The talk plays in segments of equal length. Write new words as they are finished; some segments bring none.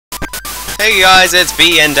Hey guys, it's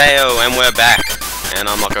B and Deo, and we're back. And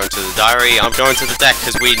I'm not going to the diary, I'm going to the deck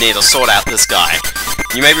because we need to sort out this guy.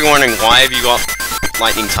 You may be wondering, why have you got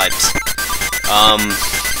lightning types?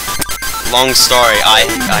 Long story,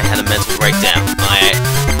 I had a mental breakdown.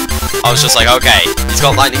 I was just like, okay, he's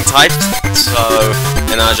got lightning types, so...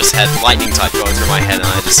 And I just had lightning type going through my head, and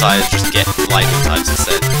I decided to just get lightning types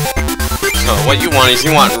instead. So what you want is,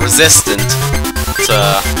 you want resistant to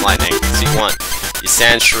lightning. So you want your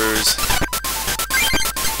sand shrews.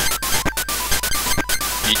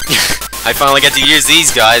 I finally get to use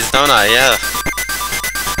these guys, don't I? Yeah.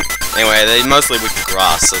 Anyway, they're mostly weak to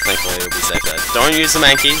grass, so thankfully it'll be safe there. Don't use the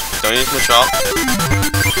Mankey, don't use Machop.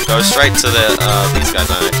 Go straight to the, these guys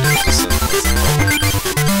aren't actually resistant.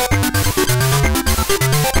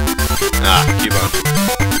 Ah, Cubone.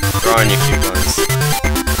 Throw in your Cubones.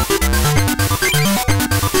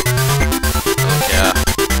 Okay.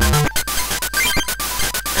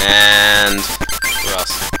 And... who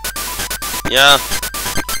else? Yeah.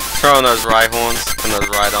 Throw in those Rhyhorns and those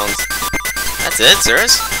Rhydons. That's it?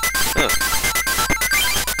 Serious? Huh.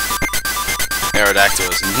 Aerodactyl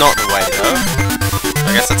is not the way to go.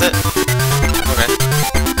 I guess that's it. Okay.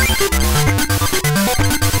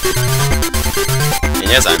 And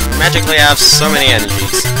yes, I magically have so many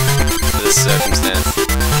energies for this circumstance.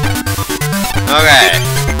 Okay.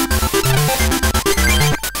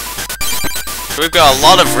 So we've got a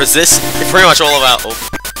lot of pretty much all of our... oh,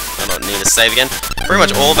 I don't need to save again. Pretty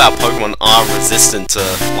much all of our Pokemon are resistant to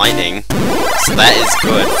lightning, so that is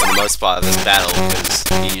good for the most part of this battle because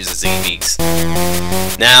he uses EVs.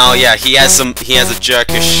 Now, yeah, he has a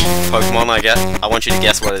jerkish Pokemon. I want you to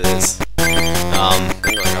guess what it is. I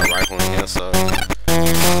think I got Rhyhorn here, so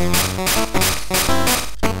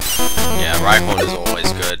yeah, Rhyhorn is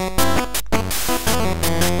always good.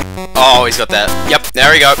 Oh, he's got that. Yep,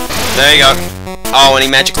 there we go. There you go. Oh, and he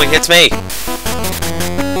magically hits me.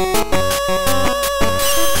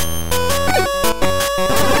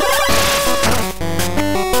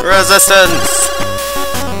 Resistance!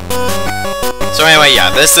 So anyway,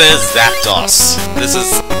 yeah, this is Zapdos. This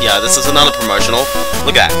is another promotional.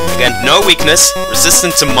 Look at that. Again, no weakness,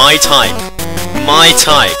 resistant to my type. My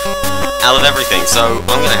type. Out of everything, so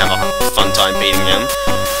I'm gonna have a fun time beating him.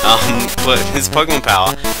 But his Pokemon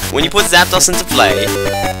power, when you put Zapdos into play,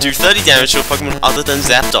 do 30 damage to a Pokemon other than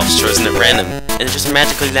Zapdos chosen at random, and it just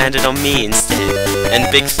magically landed on me instead.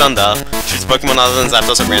 And Big Thunder shoots Pokemon other than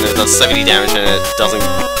Zapdos at random, it does 70 damage and it doesn't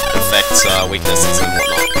affect weaknesses and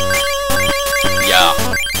whatnot. Yeah,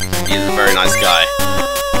 he's a very nice guy.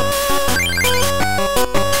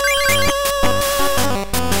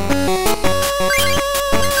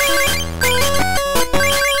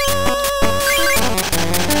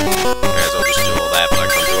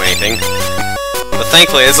 But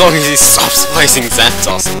thankfully, as long as he stops placing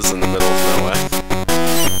Zapdoses in the middle of nowhere.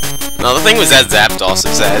 Now, the thing with that Zapdos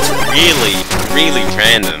is that it's really, really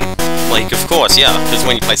random. Like, of course, yeah, because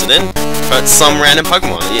when you place it in, but some random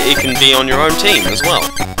Pokemon, it can be on your own team as well.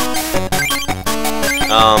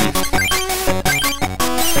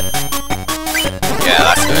 Yeah,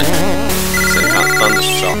 that's good. So you can't Thunder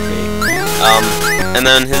Shock me. And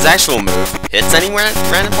then his actual move hits any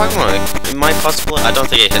random Pokemon. It might possibly... I don't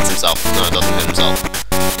think it hits himself. No, it doesn't hit himself.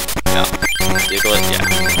 Yeah. Diglett, yeah.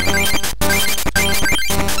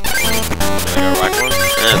 Should I go right one?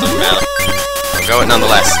 Eh, it doesn't matter. I'll go it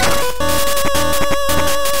nonetheless.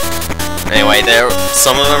 Anyway,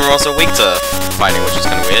 some of them are also weak to fighting, which is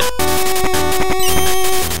kind of weird.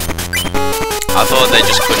 I thought they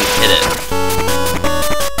just couldn't hit it.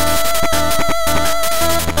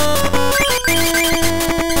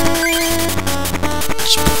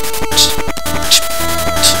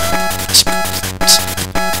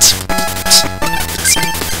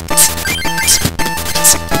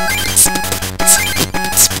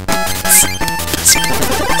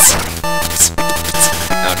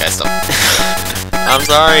 Okay, stop. I'm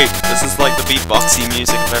sorry, this is like the beatboxy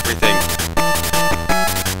music of everything.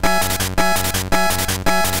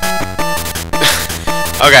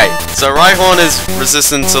 Okay, so Rhyhorn is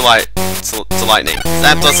resistant to lightning.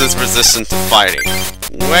 Zapdos is resistant to fighting.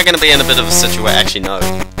 We're gonna be in a bit of a situation. Actually, no,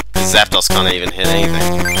 because Zapdos can't even hit anything.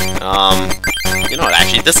 You know what?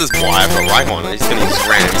 Actually, this is why I've got Rhyhorn. He's gonna use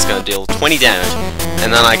random. He's gonna deal 20 damage,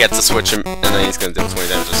 and then I get to switch him, and then he's gonna deal 20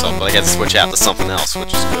 damage himself. But I get to switch out to something else,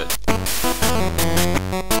 which is good.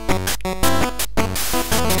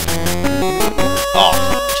 Oh,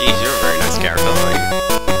 jeez, you're a very nice character, aren't you?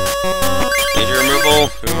 Energy removal?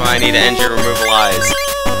 Who do I need to energy removal eyes?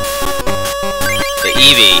 The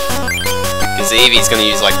Eevee. Because the Eevee's gonna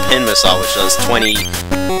use like Pin Missile, which does 20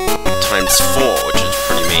 times 4, which is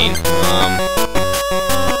pretty mean.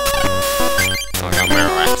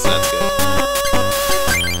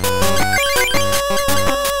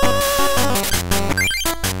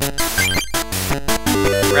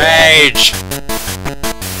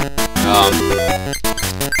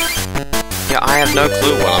 Yeah, I have no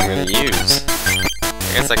clue what I'm gonna use.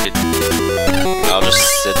 I guess I could... I'll just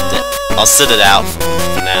sit it... I'll sit it out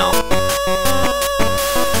for now.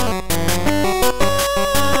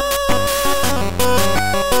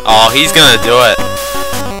 Oh, he's gonna do it.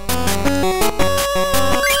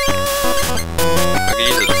 I could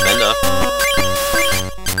use a defender.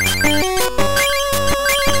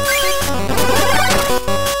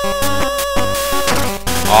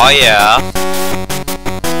 Oh yeah.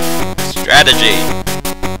 Strategy.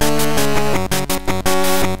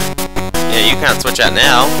 Yeah, you can't switch out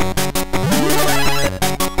now.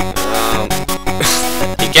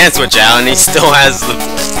 He can't switch out and he still has the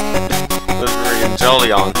freaking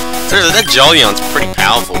Jolyon. Seriously, that Jolyon's pretty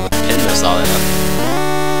powerful with the pin missile in it.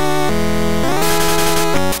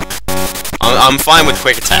 I'm fine with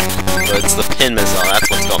quick attack, but it's the pin missile, that's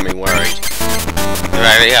what's got me worried.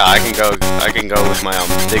 Right, yeah, I can go with my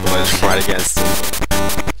Diglett right against him.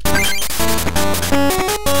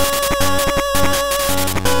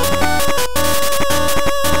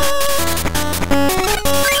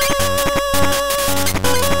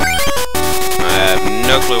 I have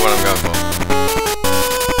no clue what I'm going for.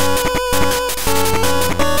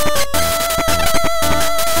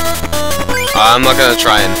 I'm not gonna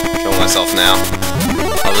try and kill myself now.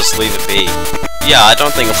 I'll just leave it be. Yeah, I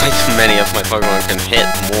don't think like many of my Pokemon can hit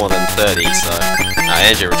more than 30, so...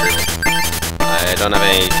 energy retrieval. I don't have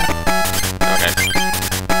any... Okay.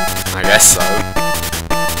 I guess so.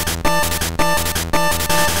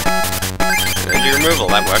 Energy removal,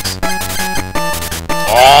 that works.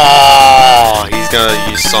 Oh, he's gonna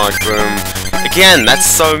use Sonic Boom. Again, that's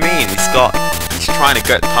so mean. He's trying to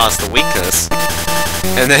get past the weakness.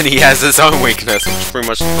 And then he has his own weakness, which pretty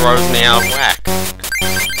much throws me out of whack.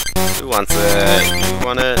 Who wants it? You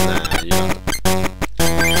want it? Nah, you don't.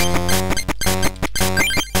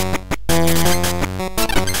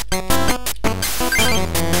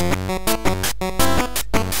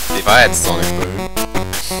 See, if I had Sonic Boom.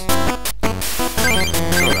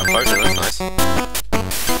 Oh, that potion, that's nice.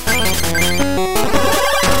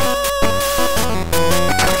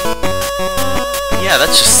 Yeah,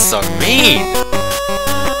 that's just so mean!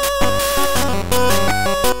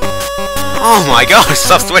 Oh my gosh,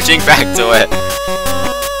 stop switching back to it!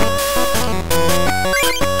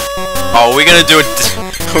 Oh, we're gonna do it.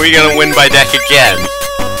 We're gonna win by deck again.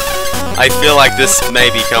 I feel like this may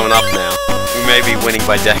be coming up now. We may be winning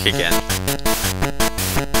by deck again.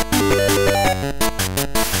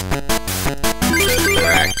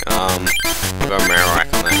 Alright, we'll go Marowak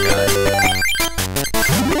on that guy.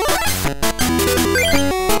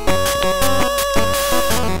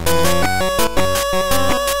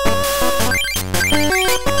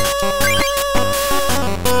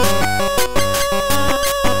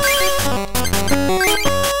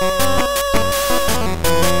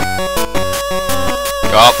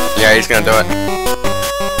 Oh, yeah, he's gonna do it.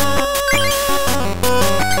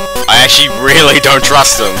 I actually really don't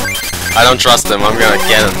trust him. I don't trust him. I'm gonna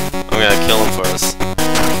get him. I'm gonna kill him for this.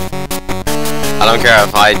 I don't care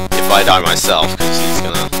if I die myself, because he's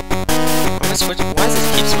gonna... Why does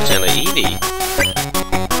it keep switching to Eevee?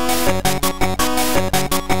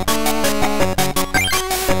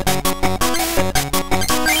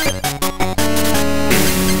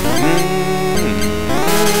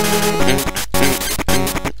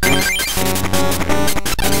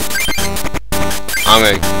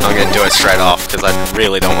 I'm gonna do it straight off, because I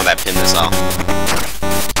really don't want that pin missile.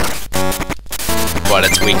 But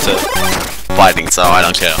it's weak to fighting, so I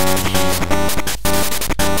don't care.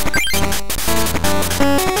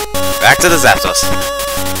 Back to the Zapdos.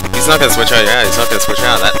 He's not gonna switch out, yeah, he's not gonna switch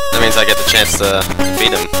out. That means I get the chance to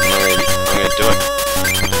defeat him. I'm gonna do it.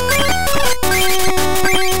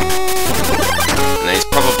 And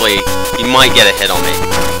he might get a hit on me.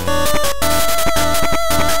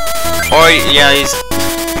 Or, yeah, he's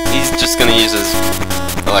just gonna use his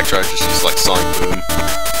Electro, just use like Sonic Boom.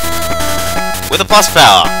 With a plus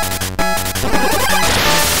power!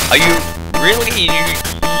 Are you really?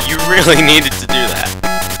 You really needed to do that.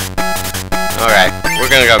 Alright, we're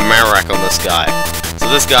gonna go Marowak on this guy. So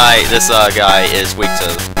this guy is weak to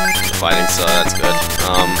fighting, so that's good.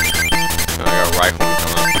 I got a Rhyhorn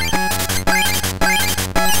coming up.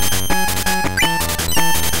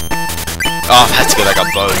 Oh, that's good, I got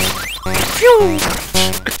both. Phew!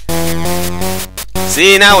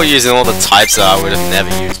 See, now we're using all the types that I would have never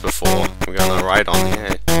used before. We're gonna ride on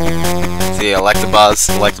here. See,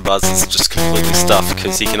 Electabuzz is just completely stuffed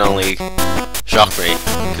because he can only shock me.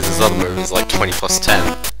 Because his other move is like 20 plus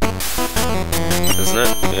 10. Isn't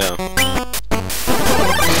it? Yeah.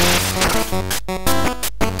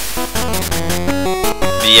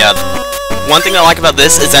 one thing I like about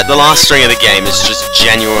this is that the last string of the game is just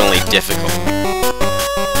genuinely difficult.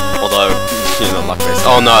 Although, you know, luck based.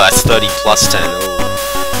 Oh no, that's 30 plus 10. Ooh.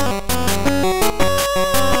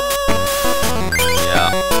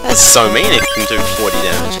 Yeah. That's so mean, it can do 40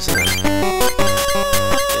 damage, isn't it?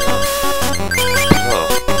 Yeah.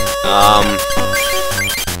 Oh.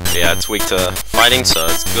 Yeah, it's weak to fighting, so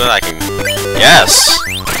it's good I can... Yes!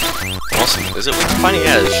 Awesome. Is it weak to fighting?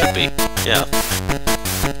 Yeah, it should be. Yeah.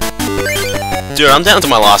 Dude, I'm down to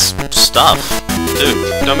my last stuff.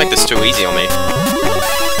 Dude, don't make this too easy on me.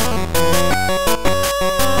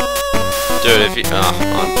 Dude, if you... Oh,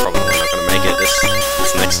 I'm probably not gonna make it this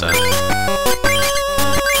next time. Yeah,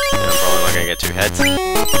 I'm probably not gonna get 2 heads.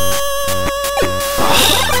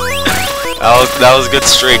 That was a good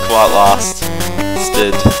streak while it lost.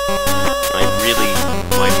 Instead,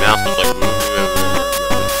 my mouth was like...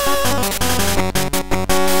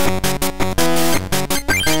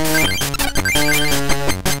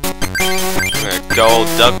 I'm gonna go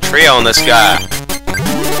Doug Trio on this guy.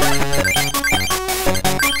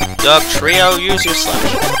 Doug Trio, use your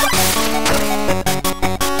slash.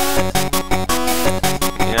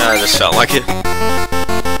 Yeah, I just felt like it.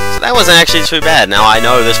 So that wasn't actually too bad. Now I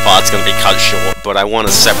know this part's gonna be cut short, but I want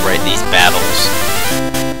to separate these battles.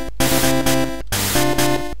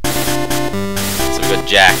 Some good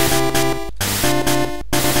Jack.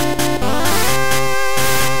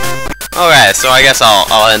 Okay, so I guess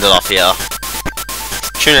I'll end it off here.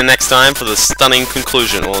 Tune in next time for the stunning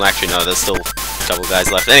conclusion. Well, actually, no, there's still a couple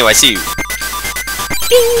guys left. Anyway, see you.